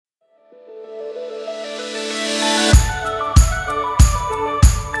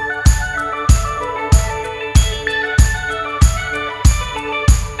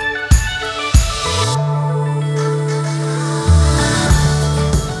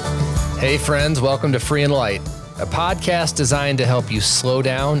Hey friends, welcome to Free and Light, a podcast designed to help you slow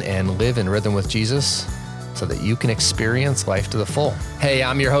down and live in rhythm with Jesus so that you can experience life to the full. Hey,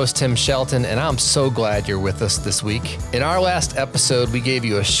 I'm your host, Tim Shelton, and I'm so glad you're with us this week. In our last episode, we gave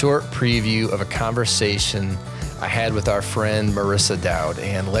you a short preview of a conversation I had with our friend Marissa Daoud,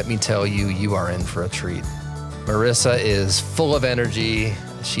 and let me tell you, you are in for a treat. Marissa is full of energy.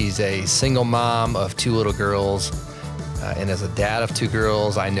 She's a single mom of two little girls. And as a dad of two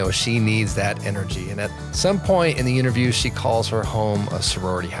girls, I know she needs that energy. And at some point in the interview, she calls her home a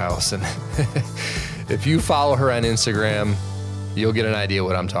sorority house. And if you follow her on Instagram, you'll get an idea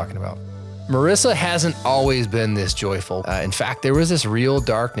what I'm talking about. Marissa hasn't always been this joyful. In fact, there was this real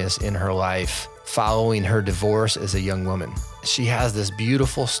darkness in her life following her divorce as a young woman. She has this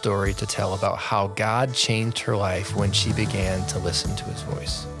beautiful story to tell about how God changed her life when she began to listen to his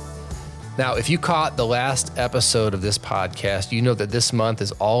voice. Now, if you caught the last episode of this podcast, you know that this month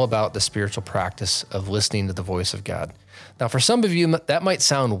is all about the spiritual practice of listening to the voice of God. Now, for some of you, that might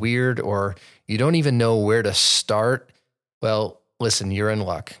sound weird or you don't even know where to start. Well, listen, you're in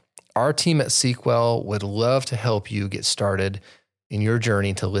luck. Our team at Sequel would love to help you get started in your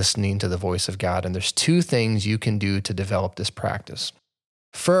journey to listening to the voice of God. And there's two things you can do to develop this practice.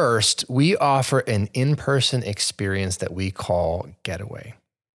 First, we offer an in-person experience that we call Getaway.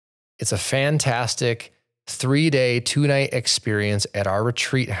 It's a fantastic 3-day, 2-night experience at our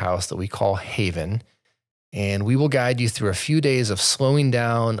retreat house that we call Haven. And we will guide you through a few days of slowing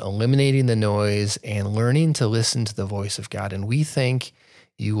down, eliminating the noise, and learning to listen to the voice of God. And we think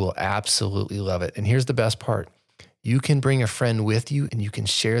you will absolutely love it. And here's the best part. You can bring a friend with you and you can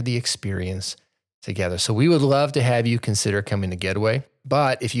share the experience together. So we would love to have you consider coming to Getaway.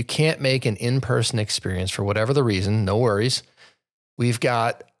 But if you can't make an in-person experience for whatever the reason, no worries. We've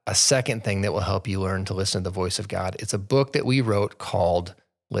got a second thing that will help you learn to listen to the voice of God. It's a book that we wrote called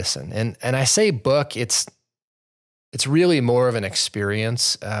Listen. And I say book, it's really more of an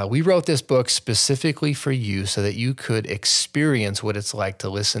experience. We wrote this book specifically for you so that you could experience what it's like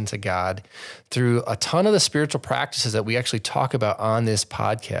to listen to God through a ton of the spiritual practices that we actually talk about on this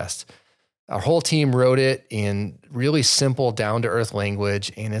podcast. Our whole team wrote it in really simple, down-to-earth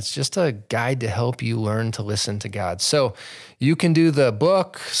language, and it's just a guide to help you learn to listen to God. So you can do the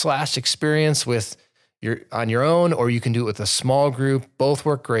book/experience on your own, or you can do it with a small group. Both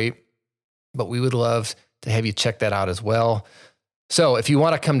work great, but we would love to have you check that out as well. So if you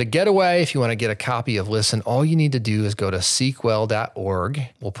want to come to Getaway, if you want to get a copy of Listen, all you need to do is go to sequel.org.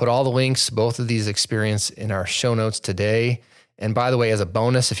 We'll put all the links, both of these experiences, in our show notes today. And by the way, as a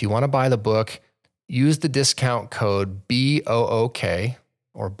bonus, if you want to buy the book, use the discount code BOOK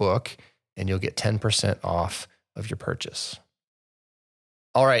or book, and you'll get 10% off of your purchase.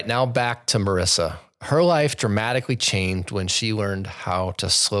 All right, now back to Marissa. Her life dramatically changed when she learned how to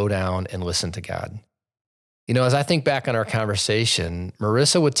slow down and listen to God. You know, as I think back on our conversation,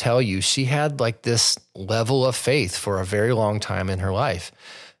 Marissa would tell you she had like this level of faith for a very long time in her life.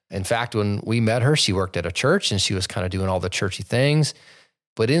 In fact, when we met her, she worked at a church and she was kind of doing all the churchy things,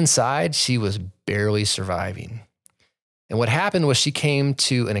 but inside she was barely surviving. And what happened was she came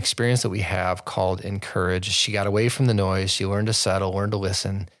to an experience that we have called Encourage. She got away from the noise. She learned to settle, learned to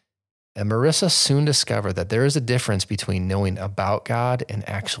listen. And Marissa soon discovered that there is a difference between knowing about God and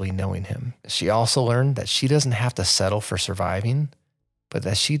actually knowing him. She also learned that she doesn't have to settle for surviving, but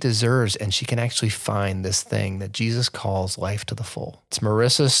that she deserves and she can actually find this thing that Jesus calls life to the full. It's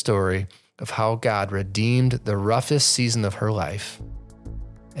Marissa's story of how God redeemed the roughest season of her life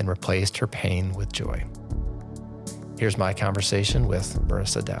and replaced her pain with joy. Here's my conversation with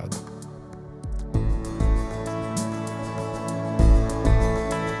Marissa Daoud.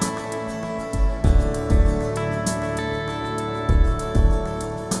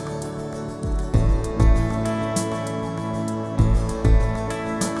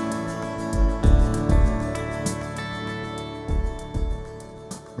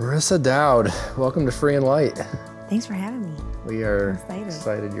 Marissa Daoud, welcome to Free and Light. Thanks for having me. We are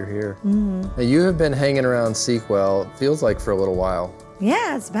excited you're here. Mm-hmm. Now, you have been hanging around Sequel, it feels like, for a little while.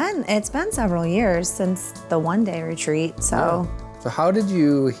 Yeah, it's been several years since the one-day retreat. So, So how did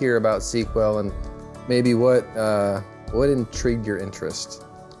you hear about Sequel, and maybe what intrigued your interest?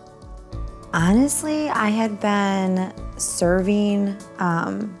 honestly, I had been serving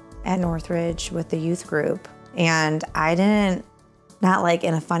at Northridge with the youth group, and I didn't, not like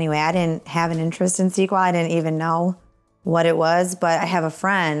in a funny way, I didn't have an interest in Sequel. I didn't even know what it was, but I have a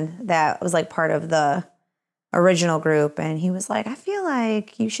friend that was like part of the original group, and he was like, I feel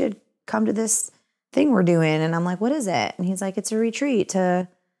like you should come to this thing we're doing. And I'm like, what is it? And he's like, it's a retreat to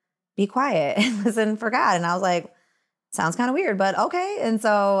be quiet and listen for God. And I was like, sounds kind of weird, but okay. And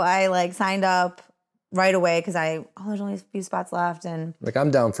so I like signed up right away because there's only a few spots left. And Like,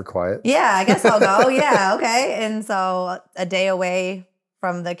 I'm down for quiet. yeah, I guess I'll go. Yeah, okay. And so a day away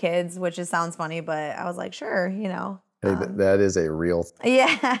from the kids, which sounds funny, but I was like, sure, Hey, that is a real thing.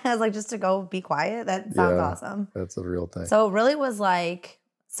 Yeah, I was like, just to go be quiet. That sounds awesome. That's a real thing. So it really was like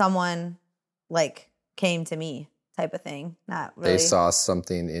someone like came to me type of thing. Not really. They saw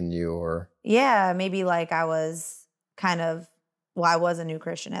something in you, or yeah, maybe like I was I was a new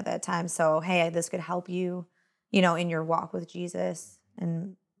Christian at that time. So, hey, this could help you, in your walk with Jesus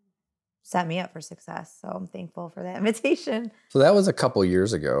and set me up for success. So I'm thankful for that invitation. So that was a couple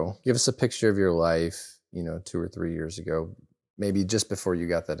years ago. Give us a picture of your life, 2 or 3 years ago, maybe just before you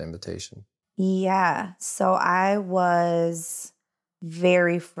got that invitation. Yeah. So I was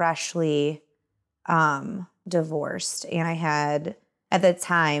very freshly divorced. And I had, at the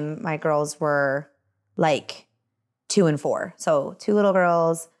time, my girls were like 2 and 4. So 2 little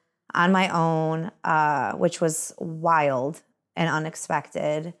girls on my own, which was wild and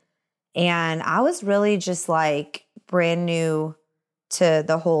unexpected. And I was really just like brand new to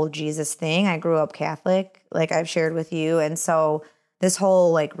the whole Jesus thing. I grew up Catholic, like I've shared with you. And so this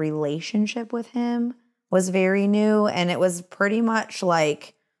whole like relationship with him was very new. And it was pretty much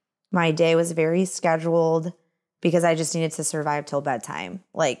like my day was very scheduled because I just needed to survive till bedtime.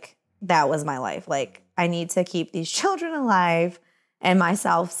 Like that was my life. Like I need to keep these children alive and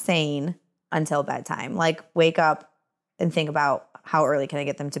myself sane until bedtime. Like wake up and think about how early can I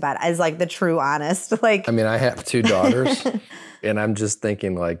get them to bed as like the true honest. Like, I mean, I have 2 daughters and I'm just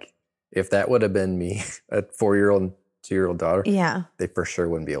thinking like, if that would have been me, a 4-year-old and 2-year-old daughter, yeah, they for sure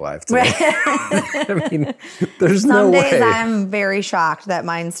wouldn't be alive today. right. I mean, there's Some no way. days I'm very shocked that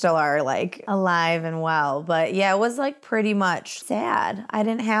mine still are like alive and well. But yeah, it was like pretty much sad. I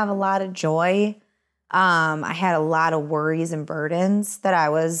didn't have a lot of joy. I had a lot of worries and burdens that I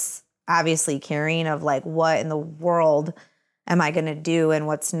was obviously carrying of like, what in the world am I going to do and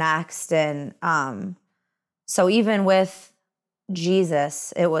what's next? And so even with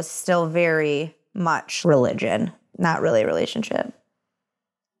Jesus, it was still very much religion, not really a relationship.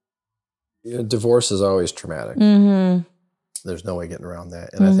 Divorce is always traumatic. Mm-hmm. There's no way getting around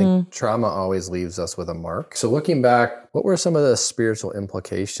that. And I think trauma always leaves us with a mark. So looking back, what were some of the spiritual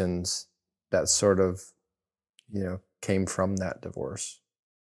implications that sort of, came from that divorce?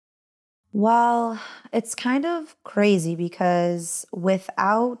 Well, it's kind of crazy because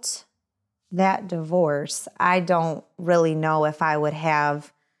without that divorce, I don't really know if I would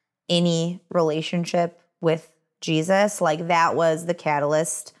have any relationship with Jesus. Like that was the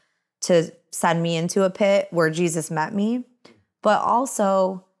catalyst to send me into a pit where Jesus met me. But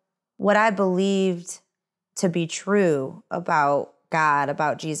also what I believed to be true about God,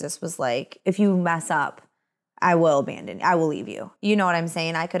 about Jesus was like, if you mess up, I will abandon you. I will leave you. You know what I'm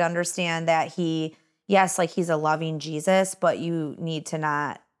saying? I could understand that he's a loving Jesus, but you need to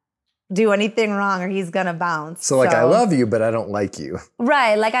not do anything wrong or he's going to bounce. So I love you, but I don't like you.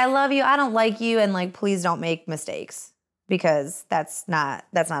 Right. Like I love you. I don't like you. And like, please don't make mistakes because that's not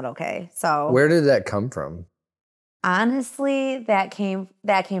okay. So where did that come from? Honestly, that came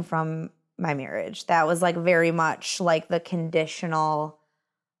from my marriage. That was like very much like the conditional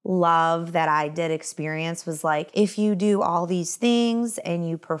love that I did experience was like, if you do all these things and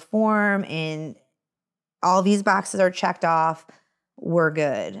you perform and all these boxes are checked off, we're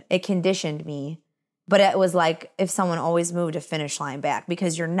good. It conditioned me. But it was like if someone always moved a finish line back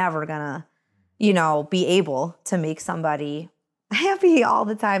because you're never gonna, be able to make somebody happy all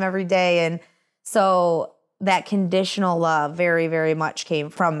the time, every day. And so that conditional love very, very much came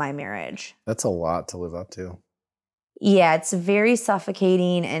from my marriage. That's a lot to live up to. Yeah, it's very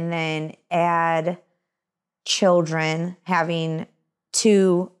suffocating. And then add children, having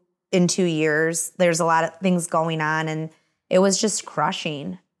 2 in 2 years. There's a lot of things going on. And it was just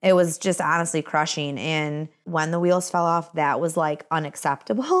crushing. It was just honestly crushing. And when the wheels fell off, that was like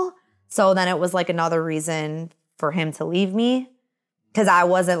unacceptable. So then it was like another reason for him to leave me because I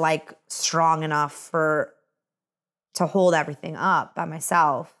wasn't like strong enough to hold everything up by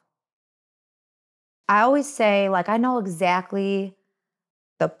myself. I always say, like, I know exactly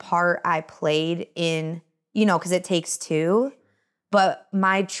the part I played in, because it takes 2. But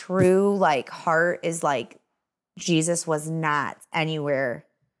my true, like, heart is, like, Jesus was not anywhere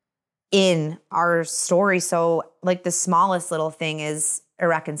in our story. So, like, the smallest little thing is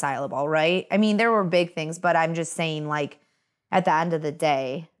irreconcilable, right? I mean, there were big things, but I'm just saying, like, at the end of the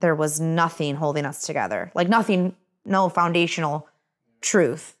day, there was nothing holding us together. Like, nothing, no foundational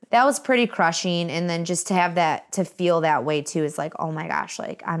truth. That was pretty crushing. And then just to have that, to feel that way too, is like, oh my gosh,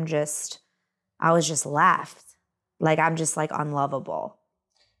 like I was just left. Like I'm just like unlovable.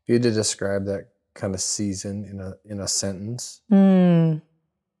 If you had to describe that kind of season in a sentence, Mm.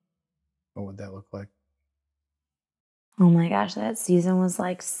 what would that look like? Oh my gosh, that season was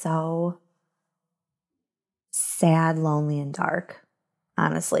like so sad, lonely, and dark.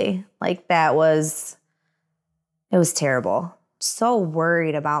 Honestly, like it was terrible. So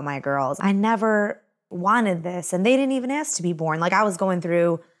worried about my girls. I never wanted this, and they didn't even ask to be born. Like I was going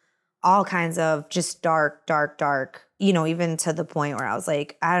through all kinds of just dark, even to the point where I was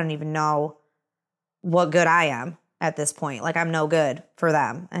like, I don't even know what good I am at this point. Like I'm no good for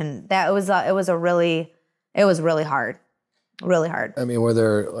them. And it was really hard, really hard. I mean, were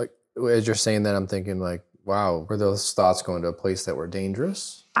there, like, as you're saying that, I'm thinking like, wow, were those thoughts going to a place that were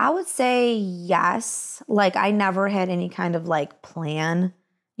dangerous? I would say yes. Like I never had any kind of like plan,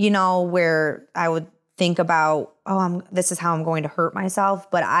 where I would think about, this is how I'm going to hurt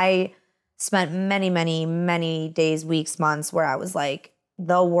myself. But I spent many, many, many days, weeks, months where I was like,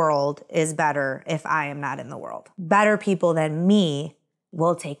 the world is better if I am not in the world. Better people than me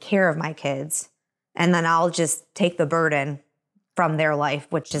will take care of my kids. And then I'll just take the burden from their life,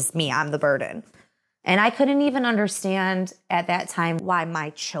 which is me. I'm the burden. And I couldn't even understand at that time why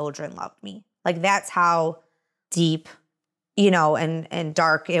my children loved me. Like that's how deep, and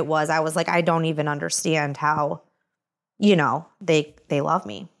dark it was. I was like, I don't even understand how, they love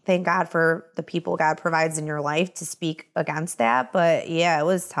me. Thank God for the people God provides in your life to speak against that. But yeah, it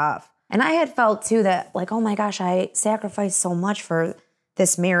was tough. And I had felt too that like, oh my gosh, I sacrificed so much for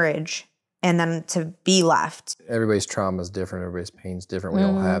this marriage and then to be left. Everybody's trauma is different. Everybody's pain's different. We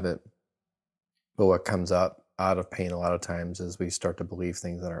all have it. But what comes up out of pain a lot of times is we start to believe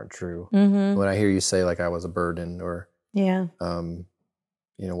things that aren't true. When I hear you say like I was a burden or,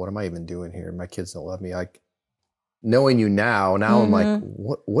 what am I even doing here? My kids don't love me. Knowing you now I'm like,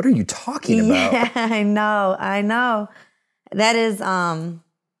 what are you talking about? Yeah, I know. That is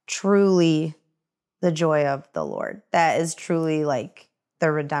truly the joy of the Lord. That is truly like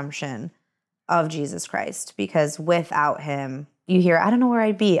the redemption of Jesus Christ. Because without him, you hear, I don't know where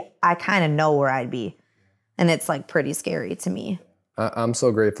I'd be. I kind of know where I'd be. And it's like pretty scary to me. I'm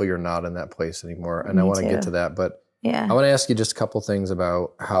so grateful you're not in that place anymore. And I want to get to that. But I want to ask you just a couple things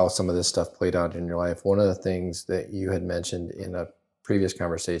about how some of this stuff played out in your life. One of the things that you had mentioned in a previous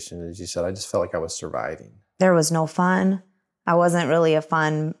conversation is you said, I just felt like I was surviving. There was no fun. I wasn't really a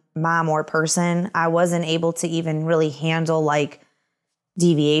fun mom or person. I wasn't able to even really handle like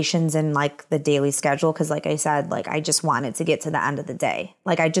deviations in like the daily schedule. Cause like I said, like I just wanted to get to the end of the day.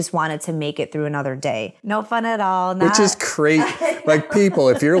 Like I just wanted to make it through another day. No fun at all. Which is crazy. Like people,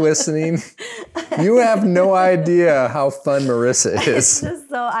 if you're listening, you have no idea how fun Marissa is. It's just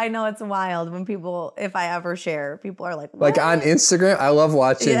so, I know it's wild when people, if I ever share, people are like, what? Like on Instagram, I love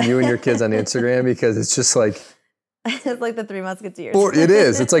watching you and your kids on Instagram because it's just like. It's like the Three Musketeers. It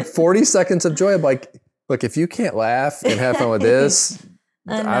is. It's like 40 seconds of joy. I'm like, look, if you can't laugh and have fun with this,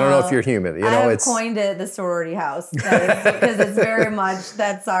 I don't know if you're human. I've coined it the sorority house because it's very much,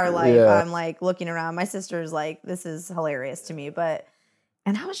 that's our life. Yeah. I'm like looking around. My sister's like, this is hilarious to me.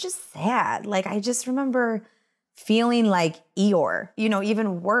 And I was just sad. Like, I just remember feeling like Eeyore,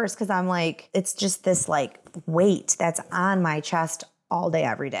 even worse. Cause I'm like, it's just this like weight that's on my chest all day,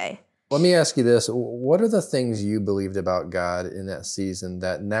 every day. Let me ask you this. What are the things you believed about God in that season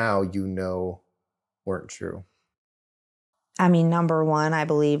that now weren't true? I mean, number one, I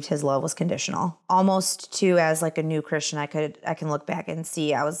believed his love was conditional. Almost to, as like a new Christian, I can look back and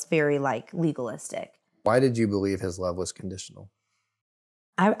see I was very like legalistic. Why did you believe his love was conditional?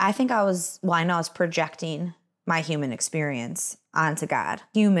 I think I was projecting my human experience onto God.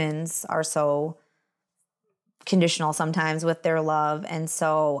 Humans are so conditional sometimes with their love. And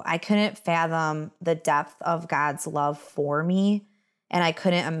so I couldn't fathom the depth of God's love for me. And I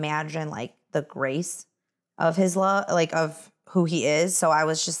couldn't imagine like the grace of his love, like of who he is. So I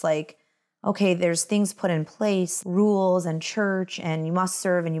was just like, okay, there's things put in place, rules and church, and you must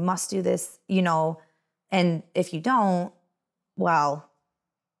serve and you must do this, and if you don't, well,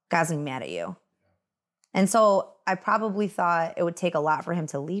 God's gonna be mad at you. And so I probably thought it would take a lot for him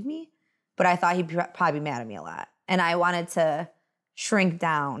to leave me, but I thought he'd probably be mad at me a lot. And I wanted to shrink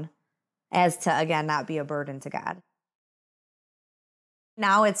down as to, again, not be a burden to God.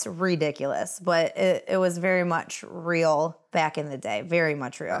 Now it's ridiculous, but it was very much real back in the day. Very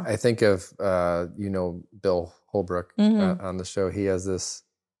much real. I think of, Bill Holbrook on the show. He has this,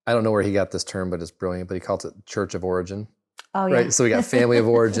 I don't know where he got this term, but it's brilliant, but he calls it Church of Origin. Oh, yeah. Right? So we got family of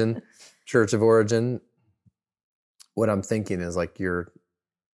origin, Church of Origin. What I'm thinking is like your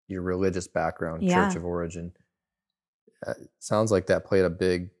religious background, Church of Origin. Sounds like that played a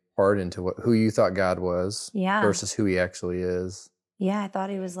big part into who you thought God was Yeah. versus who he actually is. Yeah, I thought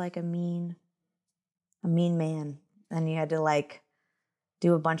he was like a mean man. And you had to like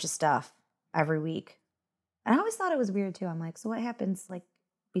do a bunch of stuff every week. And I always thought it was weird too. I'm like, so what happens like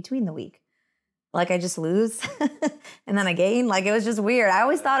between the week? Like I just lose and then I gain. Like it was just weird. I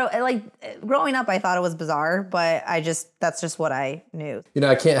always thought like growing up, I thought it was bizarre, but that's just what I knew.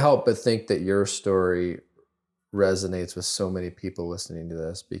 I can't help but think that your story resonates with so many people listening to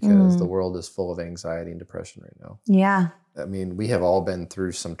this because the world is full of anxiety and depression right now. Yeah. I mean, we have all been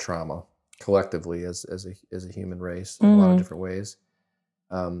through some trauma collectively as a human race in a lot of different ways.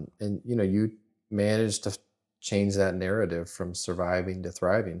 And you managed to change that narrative from surviving to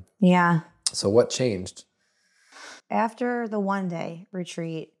thriving. Yeah. So what changed? After the one day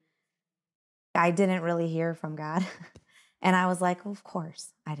retreat, I didn't really hear from God. And I was like, well, of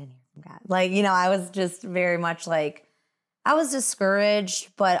course I didn't hear from God. Like, I was just very much like, I was discouraged,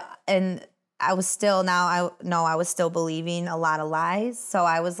 and I was still, I was still believing a lot of lies. So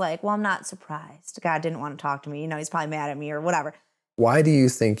I was like, well, I'm not surprised. God didn't want to talk to me. He's probably mad at me or whatever. Why do you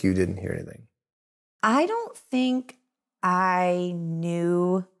think you didn't hear anything? I don't think I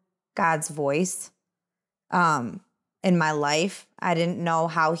knew God's voice in my life. I didn't know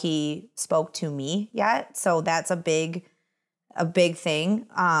how he spoke to me yet. So that's a big thing.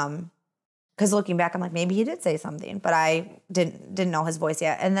 Because looking back, I'm like, maybe he did say something, but I didn't know his voice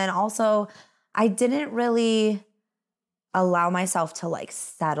yet. And then also, I didn't really allow myself to like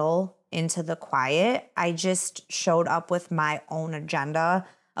settle into the quiet. I just showed up with my own agenda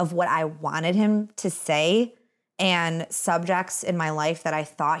of what I wanted him to say and subjects in my life that I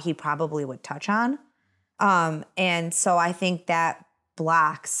thought he probably would touch on. And so I think that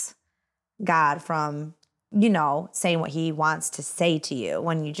blocks God from, saying what he wants to say to you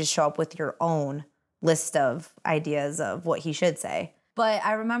when you just show up with your own list of ideas of what he should say. But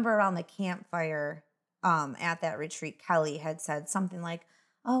I remember around the campfire at that retreat, Kelly had said something like,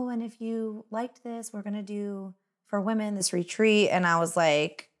 oh, and if you liked this, we're going to do for women this retreat. And I was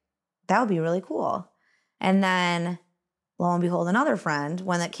like, that would be really cool. And then lo and behold, another friend,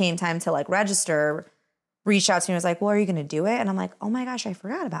 when it came time to like register, reached out to me and was like, well, are you going to do it? And I'm like, oh my gosh, I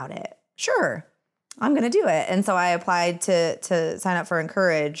forgot about it. Sure, I'm going to do it. And so I applied to sign up for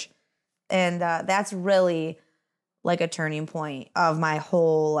Encourage. And that's really like a turning point of my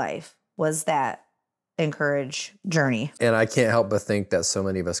whole life was that Encourage journey. And I can't help but think that so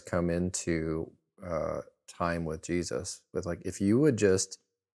many of us come into time with Jesus with like, if you would just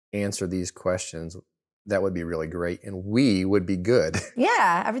answer these questions, that would be really great. And we would be good.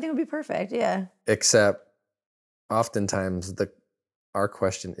 Yeah, everything would be perfect. Yeah. Except oftentimes our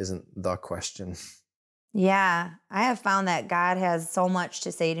question isn't the question. Yeah. I have found that God has so much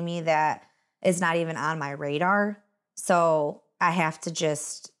to say to me that is not even on my radar. So I have to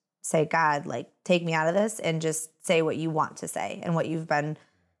just say, God, like, take me out of this and just say what you want to say and what you've been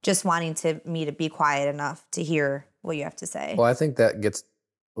just wanting me to be quiet enough to hear what you have to say. Well, I think that gets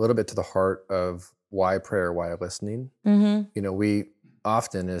a little bit to the heart of why prayer, why listening. We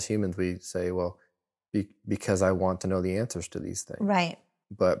often as humans, we say, well, because I want to know the answers to these things. Right.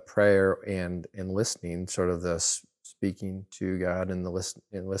 But prayer and listening, sort of the speaking to God and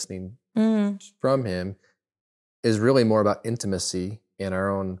listening from him is really more about intimacy and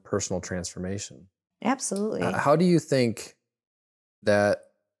our own personal transformation. Absolutely. How do you think that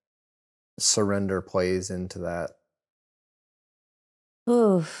surrender plays into that?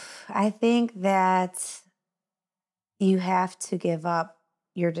 Oof. I think that you have to give up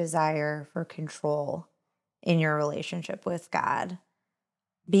your desire for control in your relationship with God.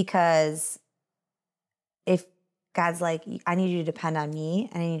 Because if God's like, I need you to depend on me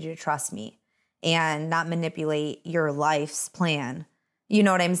and I need you to trust me and not manipulate your life's plan. You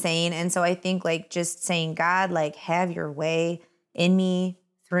know what I'm saying? And so I think like just saying, God, like have your way in me,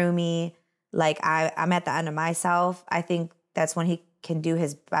 through me. Like I'm at the end of myself. I think that's when he can do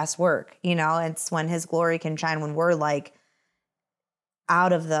his best work. It's when his glory can shine when we're like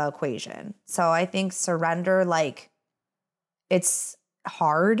out of the equation. So I think surrender, like it's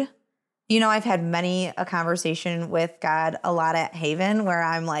hard. I've had many a conversation with God a lot at Haven where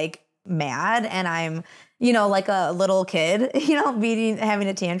I'm like mad and I'm, like a little kid, having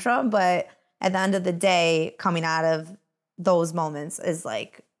a tantrum. But at the end of the day, coming out of those moments is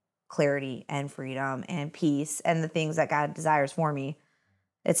like clarity and freedom and peace and the things that God desires for me.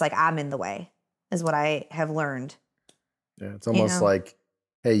 It's like I'm in the way is what I have learned. Yeah, it's almost like,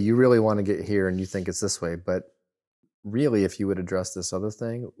 hey, you really want to get here and you think it's this way, but really, if you would address this other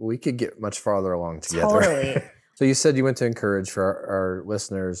thing, we could get much farther along together. Totally. So you said you went to Encourage for our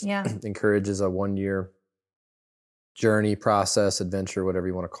listeners. Yeah. Encourage is a 1-year journey, process, adventure, whatever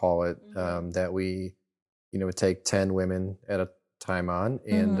you want to call it, that we, would take 10 women at a time on.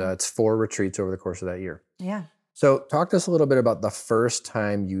 And it's 4 retreats over the course of that year. Yeah. So talk to us a little bit about the first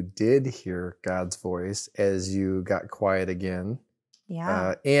time you did hear God's voice as you got quiet again.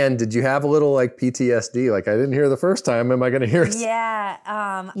 Yeah. And did you have a little like PTSD? Like, I didn't hear the first time. Am I going to hear?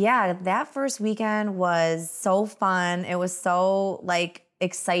 Yeah. That first weekend was so fun. It was so like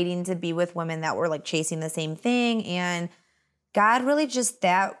exciting to be with women that were like chasing the same thing. And God really just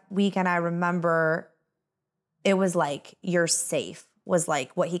that weekend, I remember it was like, you're safe was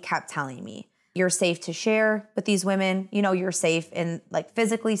like what he kept telling me. You're safe to share with these women. You're safe and like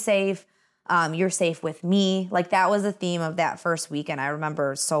physically safe. You're safe with me. Like that was the theme of that first weekend. I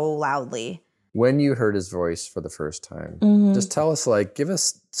remember so loudly. When you heard his voice for the first time, just tell us, like, give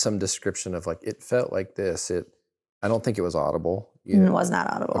us some description of like, it felt like this. I don't think it was audible. It was not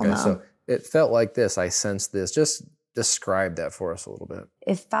audible. Okay, no. So it felt like this. I sensed this. Just describe that for us a little bit.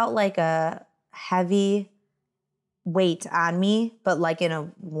 It felt like a heavy weight on me, but like in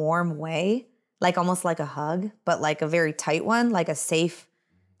a warm way, like almost like a hug, but like a very tight one, like a safe,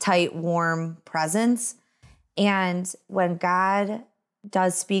 tight, warm presence. And when God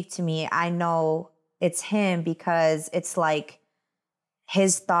does speak to me, I know it's him because it's like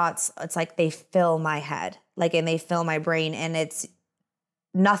his thoughts, it's like they fill my head, like, and they fill my brain, and it's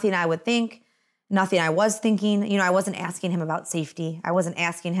nothing I would think, nothing I was thinking. I wasn't asking him about safety. I wasn't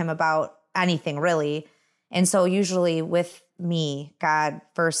asking him about anything really. And so usually with me, God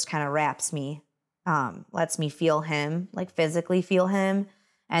first kind of wraps me, lets me feel him, like physically feel him.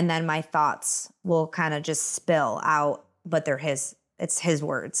 And then my thoughts will kind of just spill out, but it's his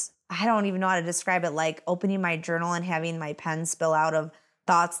words. I don't even know how to describe it. Like opening my journal and having my pen spill out of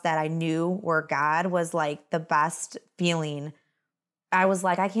thoughts that I knew were God was like the best feeling. I was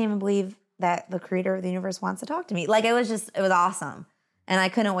like, I can't even believe that the creator of the universe wants to talk to me. Like it was awesome. And I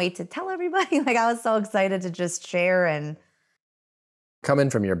couldn't wait to tell everybody. Like I was so excited to just share. And coming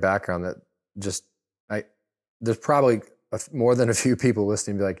from your background, there's probably more than a few people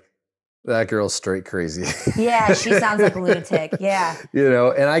listening be like, that girl's straight crazy. Yeah, she sounds like a lunatic. Yeah.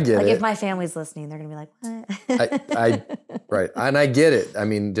 And I get it. Like if my family's listening, they're going to be like, what? Right. And I get it. I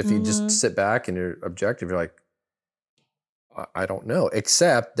mean, if you just sit back and you're objective, you're like, I don't know,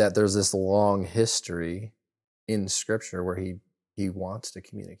 except that there's this long history in Scripture where he wants to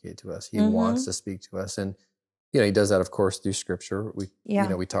communicate to us. He wants to speak to us. And, he does that, of course, through Scripture.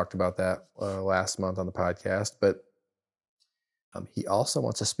 We talked about that last month on the podcast, but he also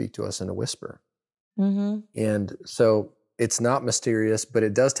wants to speak to us in a whisper. And so it's not mysterious, but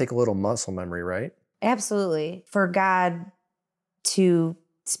it does take a little muscle memory, right? Absolutely. For God to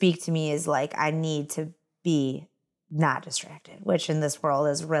speak to me is like, I need to be not distracted, which in this world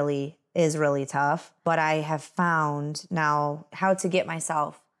is really tough. But I have found now how to get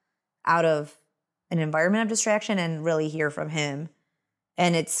myself out of an environment of distraction and really hear from him.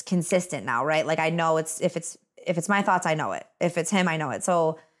 And it's consistent now, right? Like I know if it's my thoughts, I know it. If it's him, I know it.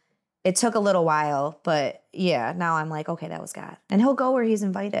 So it took a little while, but yeah, now I'm like, okay, that was God. And he'll go where he's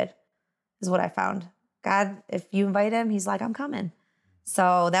invited, is what I found. God, if you invite him, he's like, I'm coming.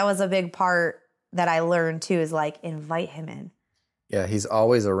 So that was a big part that I learned too, is like invite him in. Yeah, he's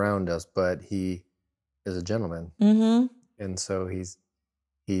always around us, but he is a gentleman. And so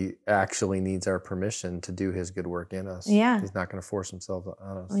he actually needs our permission to do his good work in us. Yeah. He's not going to force himself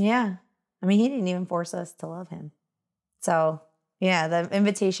on us. Yeah. I mean, he didn't even force us to love him. So yeah, the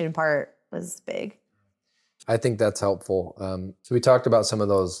invitation part was big. I think that's helpful. So we talked about some of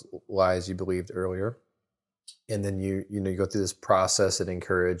those lies you believed earlier. And then you go through this process at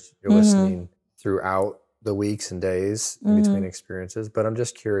Encourage. You're listening throughout the weeks and days in between experiences. But I'm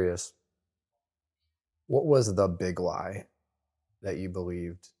just curious, what was the big lie that you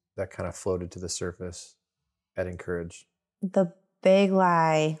believed that kind of floated to the surface at Encourage? The big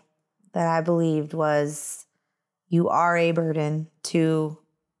lie that I believed was you are a burden to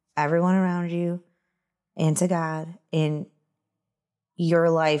everyone around you and to God, and your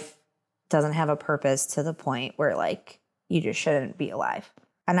life doesn't have a purpose to the point where like you just shouldn't be alive.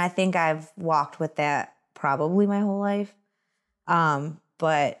 And I think I've walked with that probably my whole life.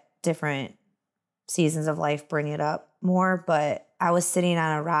 But different seasons of life bring it up more. But I was sitting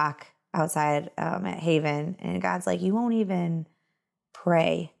on a rock outside at Haven, and God's like, you won't even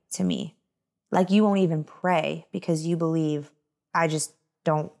pray to me. Like you won't even pray because you believe I just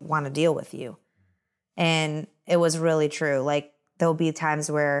don't want to deal with you. And it was really true. Like there'll be times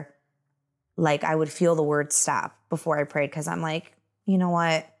where like I would feel the word stop before I prayed because I'm like, you know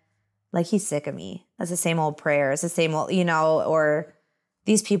what? Like he's sick of me. That's the same old prayer. It's the same old, or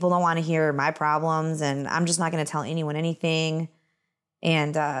these people don't want to hear my problems, and I'm just not going to tell anyone anything.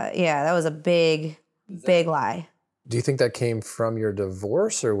 And yeah, that was a big lie. Do you think that came from your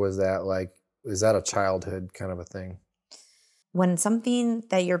divorce, or was that a childhood kind of a thing? When something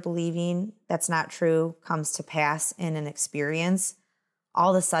that you're believing that's not true comes to pass in an experience,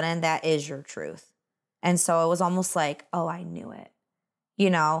 all of a sudden that is your truth. And so it was almost like, oh, I knew it.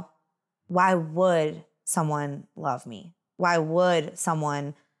 Why would someone love me? Why would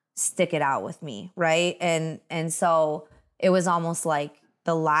someone stick it out with me, right? And so it was almost like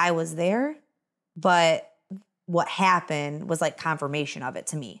the lie was there, but what happened was like confirmation of it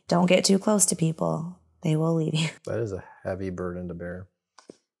to me. Don't get too close to people. They will leave you. That is a heavy burden to bear.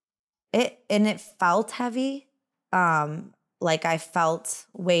 It felt heavy. Like I felt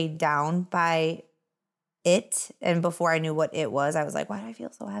weighed down by it. And before I knew what it was, I was like, why do I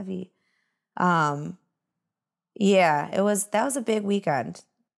feel so heavy? Yeah, that was a big weekend.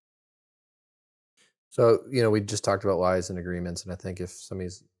 So, we just talked about lies and agreements. And I think if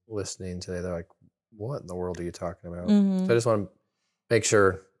somebody's listening today, they're like, what in the world are you talking about? Mm-hmm. So I just want to make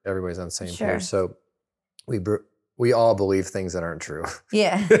sure everybody's on the same Sure. page. So we all believe things that aren't true.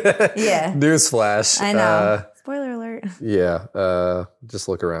 Yeah. Yeah. Newsflash. I know. Spoiler alert. Yeah. Just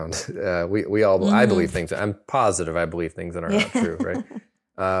look around. We all, I believe things. I'm positive I believe things that are not true,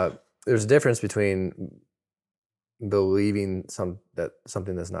 right? There's a difference between believing something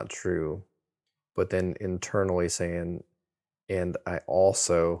that's not true, but then internally saying, and I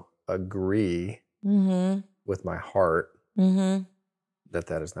also agree with my heart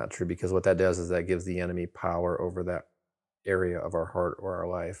that is not true, because what that does is that gives the enemy power over that area of our heart or our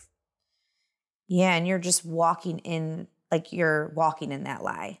life. Yeah, and you're just walking in that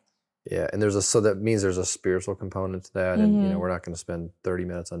lie. Yeah, and so that means there's a spiritual component to that, and we're not going to spend 30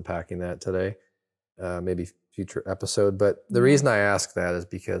 minutes unpacking that today. Maybe future episode. But the reason I ask that is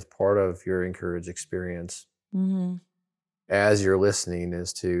because part of your Encourage experience as you're listening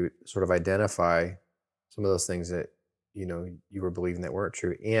is to sort of identify some of those things that you were believing that weren't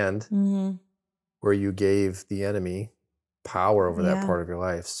true, and where you gave the enemy power over that part of your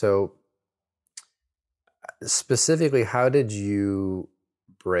life. So specifically, how did you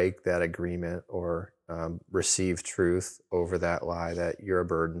break that agreement or receive truth over that lie that you're a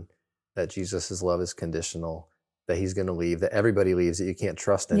burden, that Jesus' love is conditional, that he's going to leave, that everybody leaves, that you can't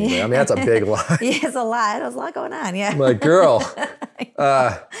trust anybody? I mean, that's a big lie. Yeah, it's a lot. There's a lot going on. Yeah. I'm like, girl,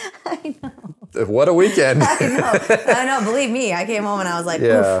 I know. What a weekend. I know. Believe me, I came home and I was like,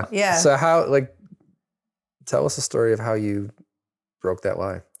 oof. Yeah. So tell us the story of how you broke that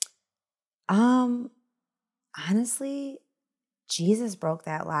lie. Honestly, Jesus broke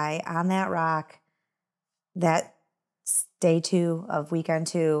that lie on that rock. That day 2 of weekend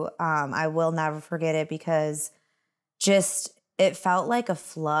 2, I will never forget it, because it felt like a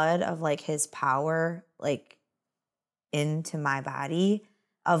flood of like his power, like into my body,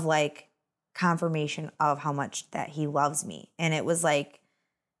 of like confirmation of how much that he loves me. And it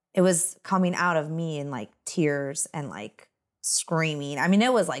was coming out of me in like tears and like screaming. I mean,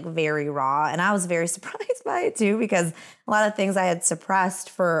 it was like very raw, and I was very surprised by it too, because a lot of things I had suppressed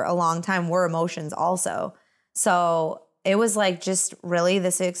for a long time were emotions also. So it was like just really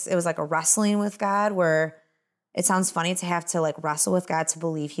it was like a wrestling with God, where it sounds funny to have to like wrestle with God to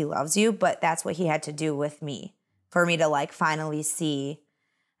believe he loves you, but that's what he had to do with me for me to like finally see.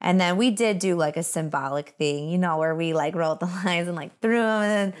 And then we did do like a symbolic thing, where we like wrote the lines and like threw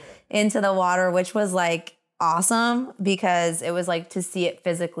them into the water, which was like awesome, because it was like to see it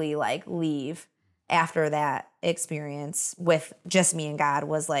physically like leave after that experience with just me and God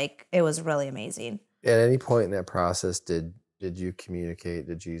was like, it was really amazing. At any point in that process, did you communicate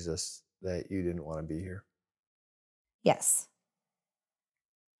to Jesus that you didn't want to be here? Yes.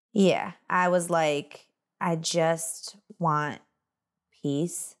 Yeah. I was like, I just want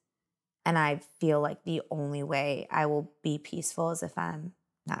peace. And I feel like the only way I will be peaceful is if I'm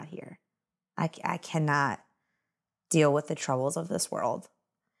not here. I cannot deal with the troubles of this world.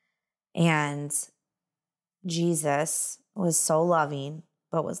 And Jesus was so loving,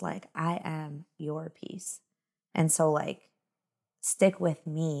 but was like, I am your peace. And so like, stick with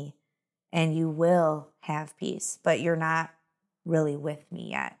me and you will have peace, but you're not really with me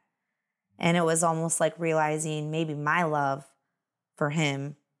yet. And it was almost like realizing maybe my love for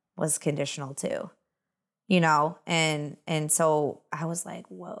him was conditional too, and so I was like,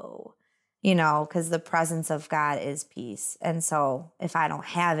 whoa, because the presence of God is peace. And so if I don't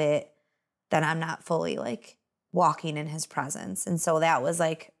have it, then I'm not fully like walking in his presence. And so that was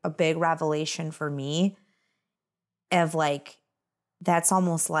like a big revelation for me of like, that's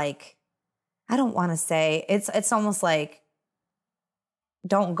almost like, I don't want to say it's almost like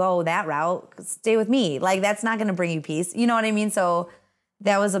don't go that route. Stay with me. Like, that's not going to bring you peace. You know what I mean? So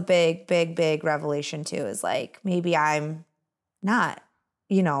that was a big, big, big revelation too, is like, maybe I'm not,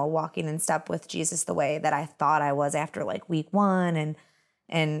 walking in step with Jesus the way that I thought I was after like week 1.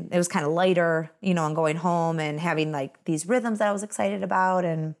 And it was kind of lighter, and going home and having like these rhythms that I was excited about.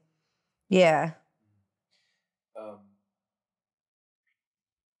 And yeah.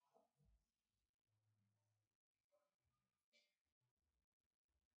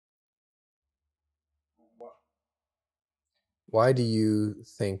 Why do you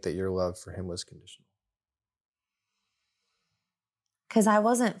think that your love for him was conditional? Because I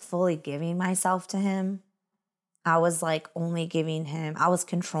wasn't fully giving myself to him. I was like only giving him, I was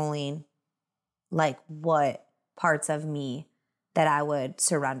controlling like what parts of me that I would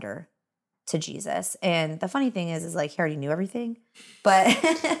surrender to Jesus. And the funny thing is like, he already knew everything, but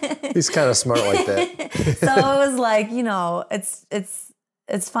he's kind of smart like that. So it was like,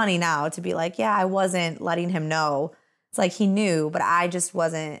 it's funny now to be like, yeah, I wasn't letting him know. It's like he knew, but I just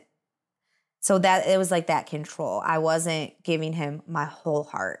wasn't. So that it was like that control. I wasn't giving him my whole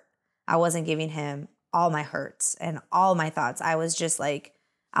heart. I wasn't giving him all my hurts and all my thoughts. I was just like,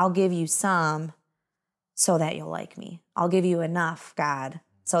 I'll give you some so that you'll like me. I'll give you enough, God,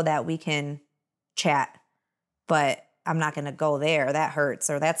 so that we can chat. But I'm not going to go there. That hurts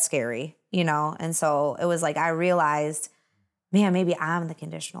or that's scary, And so it was like I realized, man, maybe I'm the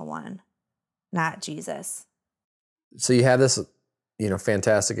conditional one, not Jesus. So you have this,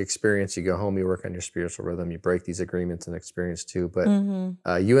 fantastic experience. You go home, you work on your spiritual rhythm, you break these agreements and experience too. But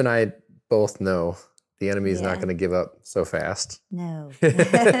you and I both know the enemy is not going to give up so fast. No.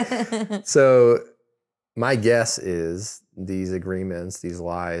 So my guess is these agreements, these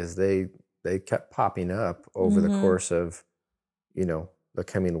lies, they kept popping up over the course of, the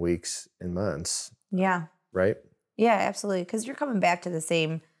coming weeks and months. Yeah. Right? Yeah, absolutely. Because you're coming back to the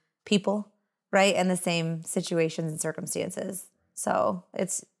same people, right? And the same situations and circumstances. So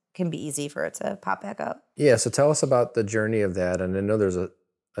it can be easy for it to pop back up. Yeah. So tell us about the journey of that. And I know there's a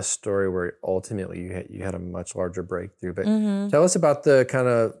story where ultimately you had a much larger breakthrough, but tell us about the kind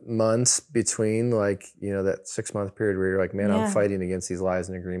of months between like, that 6-month period where you're like, man, I'm fighting against these lies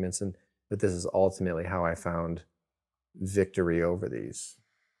and agreements. But this is ultimately how I found victory over these.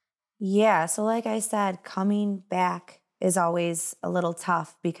 Yeah. So like I said, coming back is always a little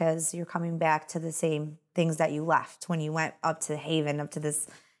tough because you're coming back to the same things that you left when you went up to Haven, up to this,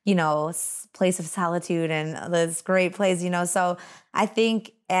 place of solitude and this great place, So I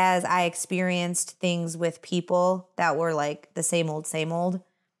think as I experienced things with people that were like the same old,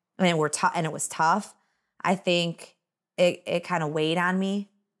 and it was tough, I think it kind of weighed on me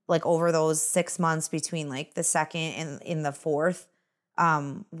like over those 6 months between like the second and in the fourth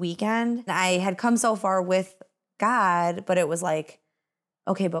weekend. I had come so far with God, but it was like,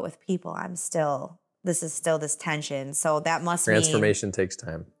 okay, but with people, this is still this tension. So that must mean transformation takes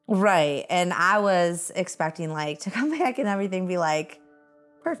time. Right. And I was expecting like to come back and everything be like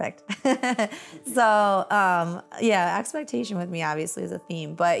perfect. So expectation with me obviously is a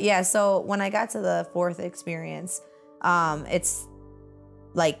theme. But yeah, so when I got to the fourth experience, it's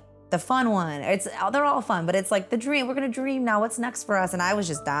like the fun one. They're all fun, but it's like the dream. We're gonna dream now. What's next for us? And I was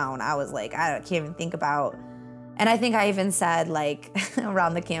just down. I was like, I can't even think about. And I think I even said like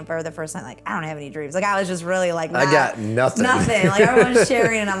around the campfire the first night, like, I don't have any dreams. Like I was just really like, I got nothing. Nothing. Like everyone's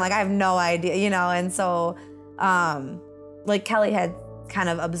sharing and I'm like, I have no idea, And so like Kelly had kind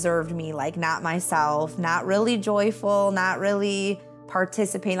of observed me like not myself, not really joyful, not really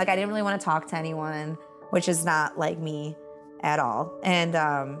participating. Like I didn't really want to talk to anyone, which is not like me at all. And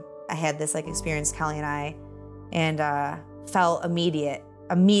I had this like experience, Kelly and I, and felt immediate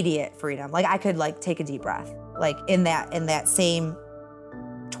freedom. Like I could like take a deep breath, like in that same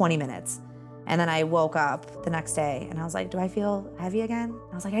 20 minutes. And then I woke up the next day and I was like, do I feel heavy again?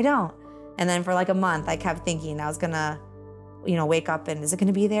 I was like, I don't. And then for like a month, I kept thinking I was gonna, wake up and is it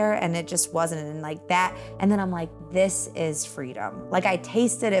gonna be there? And it just wasn't. And like that. And then I'm like, this is freedom. Like I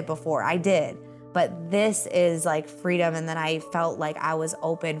tasted it before, I did, but this is like freedom. And then I felt like I was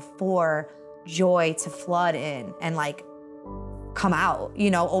open for joy to flood in and like come out,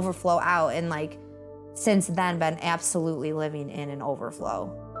 overflow out. And like, since then been absolutely living in an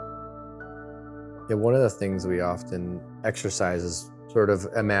overflow. Yeah, one of the things we often exercise is sort of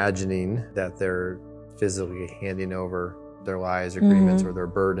imagining that they're physically handing over their lies, agreements, or their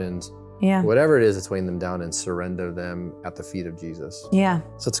burdens. Yeah. Whatever it is, it's weighing them down and surrender them at the feet of Jesus. Yeah.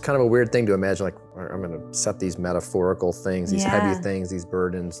 So it's kind of a weird thing to imagine, like, I'm going to set these metaphorical things, these heavy things, these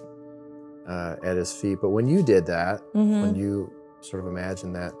burdens at his feet. But when you did that, when you sort of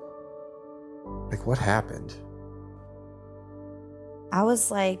imagined that, like what happened? I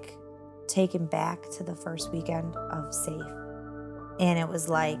was like taken back to the first weekend of Safe. And it was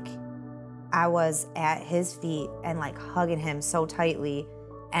like I was at his feet and like hugging him so tightly,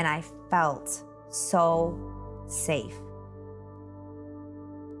 and I felt so safe.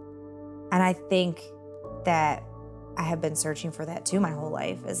 And I think that I have been searching for that too my whole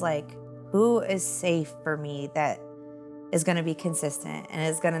life, is like, who is safe for me that is going to be consistent and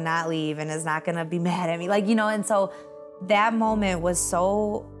is going to not leave and is not going to be mad at me, like, you know. And so that moment was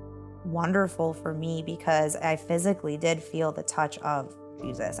so wonderful for me because I physically did feel the touch of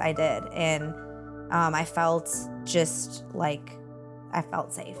Jesus. I did. And I felt just like I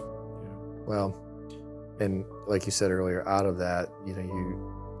felt safe. Well, and like you said earlier, out of that, you know, you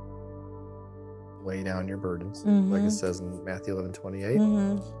lay down your burdens, like it says in Matthew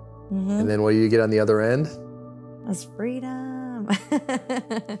 11:28. And then what do you get on the other end? That's freedom.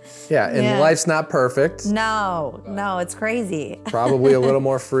 Yeah, and life's not perfect. No, it's crazy. Probably a little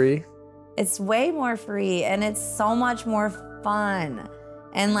more free. It's way more free, and it's so much more fun.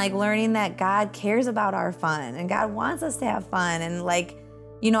 And like learning that God cares about our fun and God wants us to have fun. And like,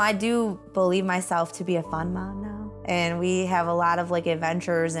 you know, I do believe myself to be a fun mom now. And we have a lot of like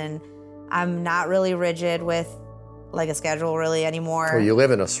adventures, and I'm not really rigid with like a schedule really anymore. Well, you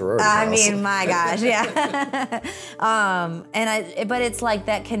live in a sorority house. I mean, my gosh, yeah. But it's like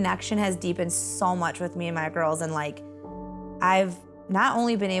that connection has deepened so much with me and my girls. And like, I've not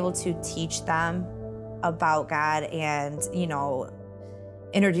only been able to teach them about God and, you know,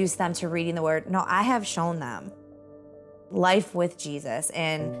 introduce them to reading the word. No, I have shown them life with Jesus,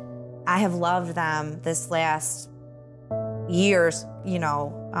 and I have loved them this last years, you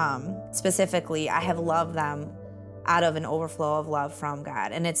know, specifically, I have loved them out of an overflow of love from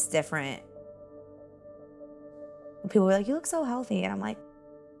God. And it's different. People were like, you look so healthy. And I'm like,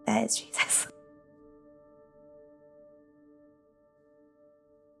 that is Jesus.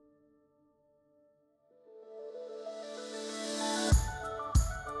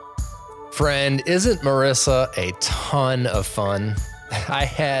 Friend, isn't Marissa a ton of fun? I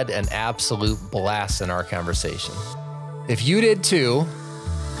had an absolute blast in our conversation. If you did too,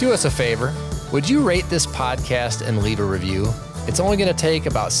 do us a favor. Would you rate this podcast and leave a review? It's only going to take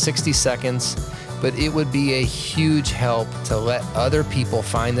about 60 seconds, but it would be a huge help to let other people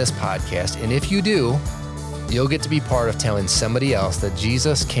find this podcast. And if you do, you'll get to be part of telling somebody else that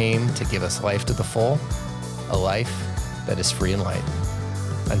Jesus came to give us life to the full, a life that is free and light.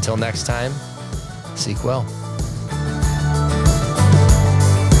 Until next time, seek well.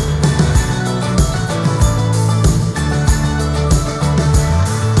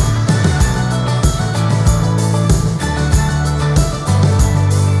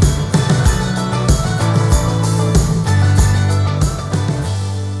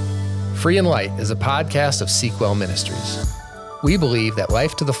 Free and Light is a podcast of Seek Well Ministries. We believe that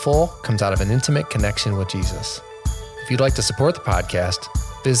life to the full comes out of an intimate connection with Jesus. If you'd like to support the podcast,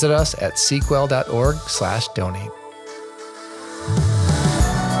 visit us at seekwell.org/donate.